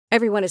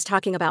Everyone is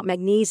talking about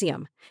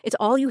magnesium. It's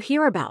all you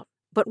hear about.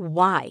 But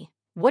why?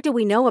 What do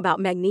we know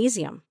about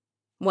magnesium?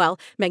 Well,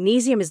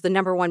 magnesium is the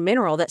number one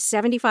mineral that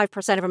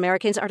 75% of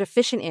Americans are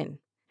deficient in.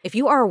 If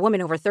you are a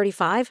woman over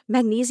 35,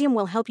 magnesium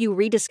will help you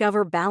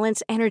rediscover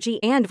balance,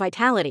 energy, and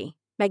vitality.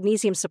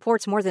 Magnesium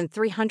supports more than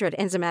 300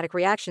 enzymatic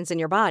reactions in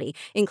your body,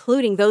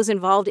 including those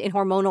involved in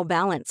hormonal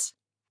balance.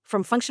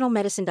 From functional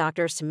medicine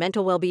doctors to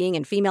mental well-being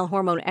and female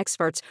hormone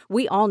experts,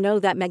 we all know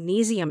that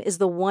magnesium is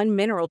the one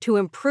mineral to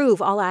improve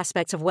all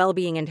aspects of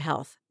well-being and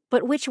health.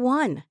 But which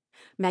one?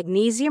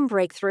 Magnesium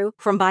Breakthrough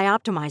from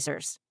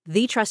Bioptimizers,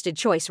 the trusted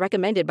choice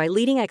recommended by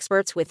leading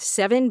experts with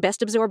 7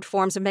 best-absorbed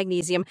forms of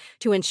magnesium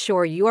to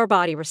ensure your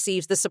body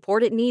receives the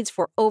support it needs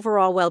for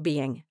overall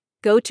well-being.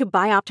 Go to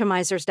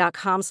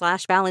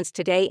bioptimizers.com/balance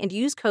today and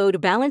use code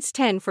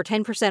BALANCE10 for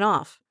 10%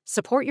 off.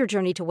 Support your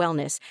journey to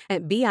wellness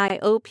at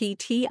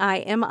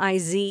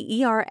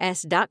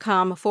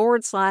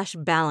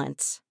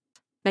bioptimizers.com/balance.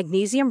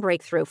 Magnesium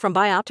Breakthrough from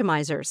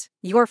Bioptimizers,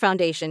 your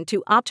foundation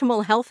to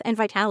optimal health and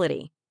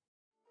vitality.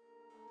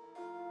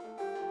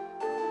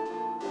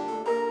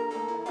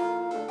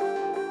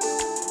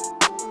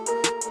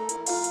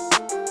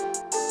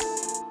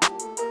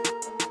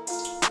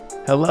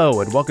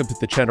 Hello and welcome to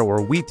the channel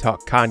where we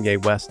talk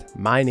Kanye West.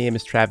 My name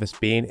is Travis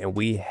Bean and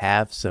we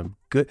have some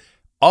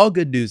all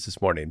good news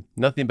this morning.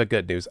 Nothing but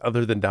good news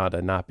other than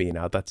Donda not being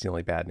out. That's the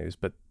only bad news,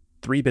 but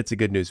 3 bits of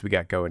good news we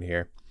got going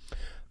here.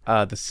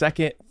 The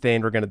second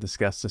thing we're going to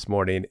discuss this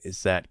morning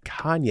is that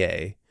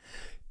Kanye,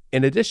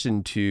 in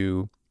addition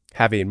to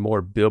having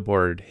more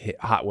Billboard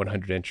Hot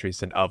 100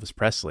 entries than Elvis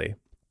Presley,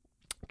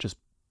 just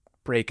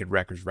breaking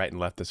records right and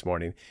left this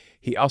morning,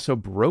 he also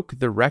broke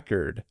the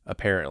record,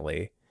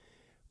 apparently,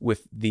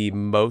 with the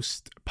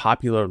most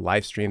popular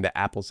live stream that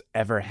Apple's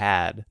ever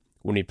had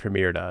when he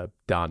premiered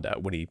Donda.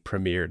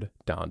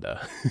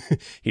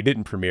 He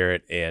didn't premiere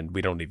it, and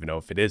we don't even know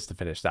if it is the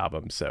finished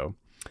album. So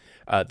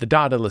the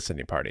Donda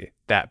listening party,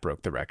 that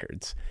broke the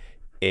records.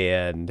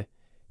 And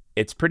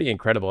it's pretty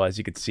incredible, as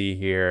you can see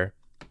here.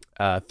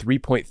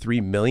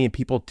 3.3 million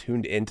people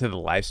tuned into the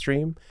live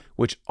stream,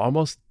 which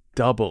almost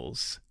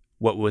doubles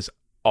what was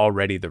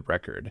already the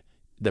record.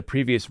 The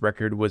previous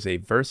record was a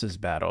versus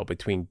battle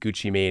between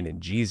Gucci Mane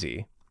and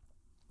Jeezy,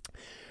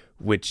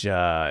 which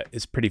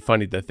is pretty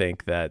funny to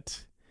think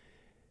that.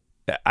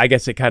 I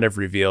guess it kind of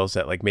reveals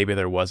that like maybe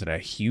there wasn't a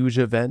huge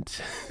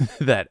event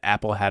that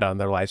Apple had on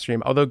their live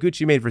stream. Although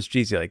Gucci Mane versus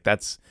Jeezy, like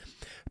that's,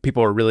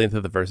 people are really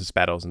into the versus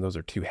battles, and those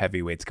are 2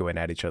 heavyweights going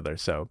at each other.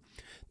 So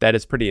that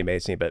is pretty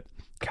amazing. But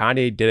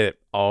Kanye did it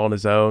all on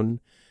his own.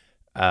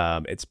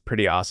 It's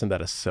pretty awesome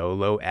that a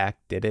solo act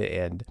did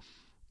it,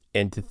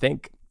 and to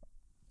think.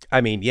 I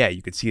mean, yeah,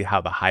 you could see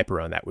how the hype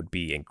around that would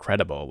be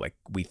incredible. Like,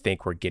 we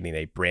think we're getting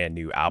a brand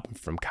new album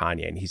from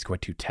Kanye, and he's going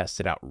to test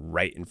it out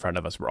right in front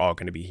of us. We're all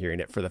going to be hearing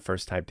it for the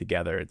first time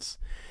together. It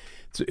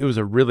was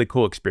a really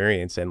cool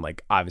experience, and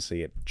like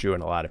obviously it drew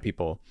in a lot of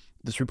people.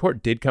 This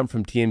report did come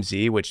from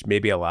TMZ, which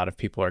maybe a lot of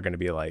people are going to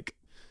be like,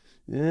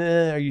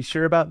 are you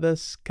sure about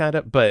this? Kind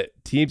of. But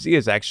TMZ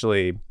is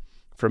actually,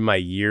 from my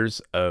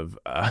years of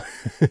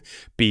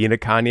being a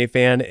Kanye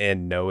fan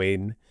and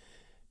knowing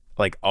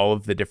like all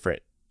of the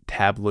different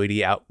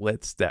tabloidy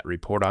outlets that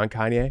report on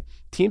Kanye,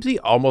 TMZ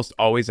almost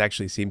always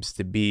actually seems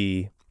to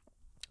be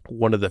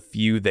one of the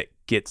few that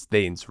gets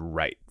things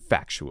right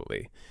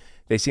factually.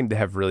 They seem to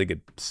have really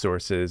good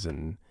sources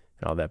and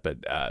all that.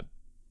 But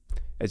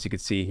as you can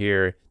see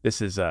here, this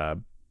has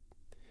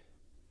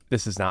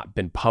not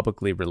been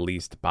publicly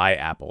released by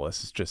Apple.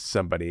 This is just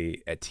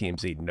somebody at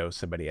TMZ knows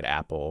somebody at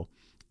Apple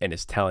and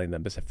is telling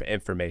them this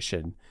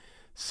information.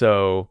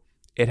 So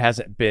it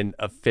hasn't been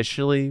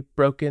officially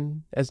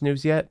broken as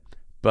news yet.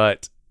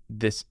 But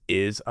this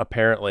is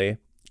apparently,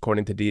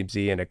 according to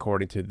DMZ and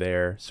according to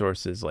their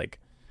sources, like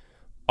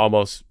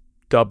almost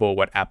double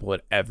what Apple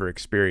had ever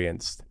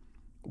experienced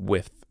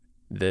with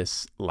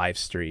this live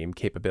stream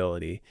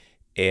capability.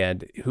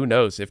 And who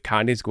knows if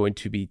Kanye's going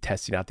to be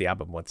testing out the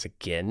album once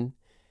again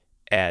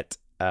at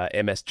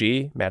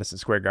MSG, Madison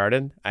Square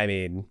Garden. I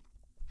mean,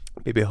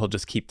 maybe he'll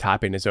just keep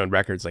topping his own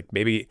records. Like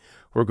maybe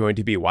we're going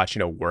to be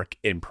watching a work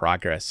in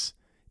progress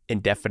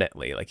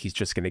indefinitely. Like he's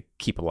just going to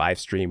keep live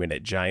streaming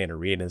at giant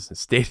arenas and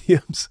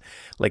stadiums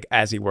like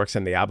as he works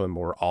on the album.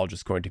 We're all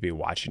just going to be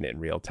watching it in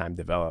real time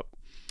develop.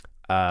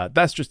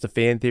 That's just a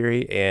fan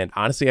theory, and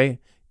honestly,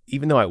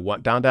 even though I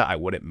want Donda, I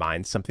wouldn't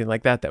mind something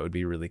like that. That would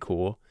be really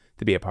cool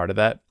to be a part of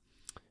that.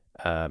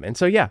 And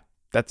so yeah,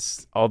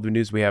 that's all the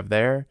news we have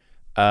there.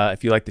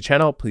 If you like the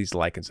channel, please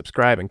like and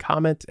subscribe and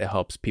comment. It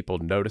helps people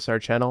notice our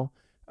channel,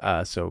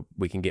 so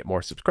we can get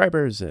more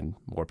subscribers and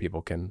more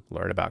people can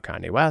learn about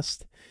Kanye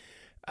West.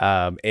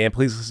 And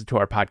please listen to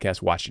our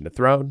podcast, Watching the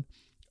Throne,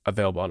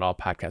 available on all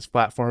podcast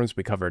platforms.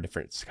 We cover a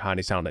different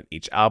Kanye sound on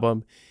each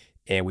album,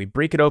 and we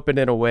break it open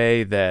in a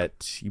way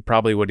that you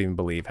probably wouldn't even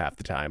believe half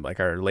the time. Like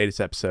our latest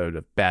episode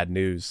of Bad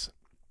News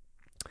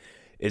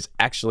is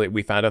actually,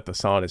 we found out the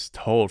song is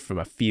told from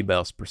a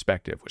female's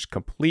perspective, which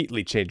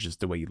completely changes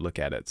the way you look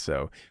at it.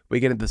 So we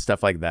get into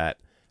stuff like that.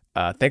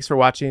 Thanks for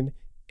watching,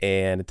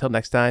 and until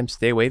next time,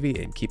 stay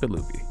wavy and keep it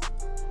loopy.